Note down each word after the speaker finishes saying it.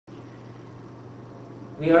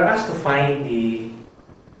we are asked to find the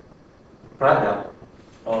product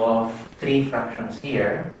of three fractions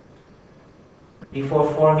here. Before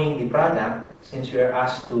forming the product, since we are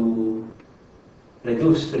asked to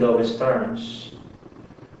reduce to lowest terms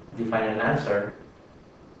the final answer,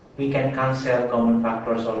 we can cancel common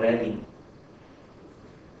factors already.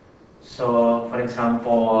 So, for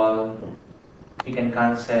example, we can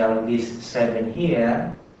cancel this 7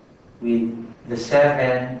 here with the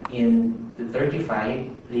 7 in the 35,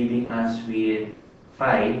 leaving us with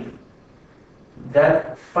 5.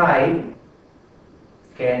 That 5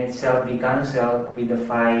 can itself be cancelled with the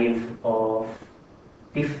 5 of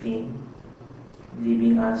 15,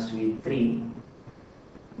 leaving us with 3.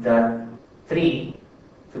 That 3,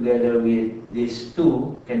 together with this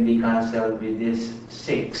 2, can be cancelled with this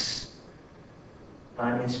 6.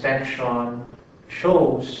 An inspection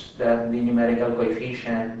shows that the numerical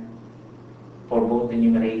coefficient for both the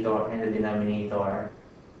numerator and the denominator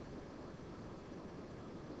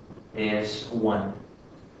is 1.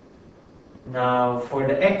 Now, for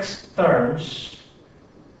the x terms,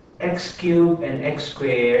 x cubed and x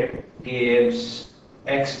squared gives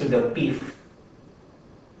x to the fifth,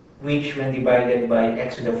 which when divided by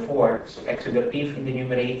x to the fourth, so x to the fifth in the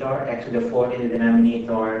numerator, x to the fourth in the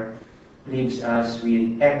denominator, leaves us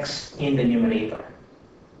with x in the numerator.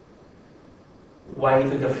 Y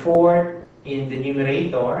to the fourth in the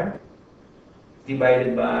numerator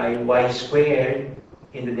divided by y squared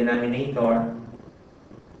in the denominator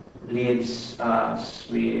leaves us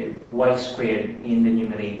with y squared in the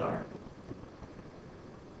numerator.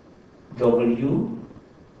 W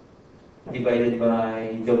divided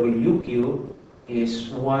by w cubed is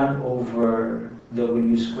 1 over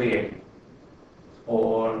w squared,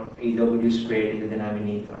 or a w squared in the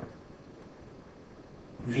denominator.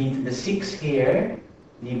 V to the 6 here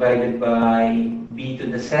divided by b to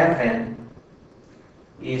the 7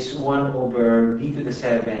 is 1 over b to the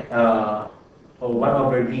 7, or 1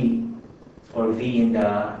 over v, or v in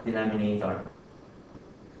the denominator.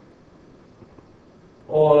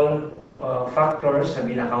 All factors have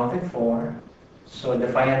been accounted for, so the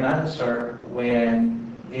final answer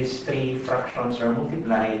when these three fractions are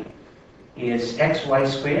multiplied is xy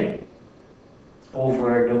squared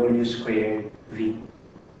over w squared v.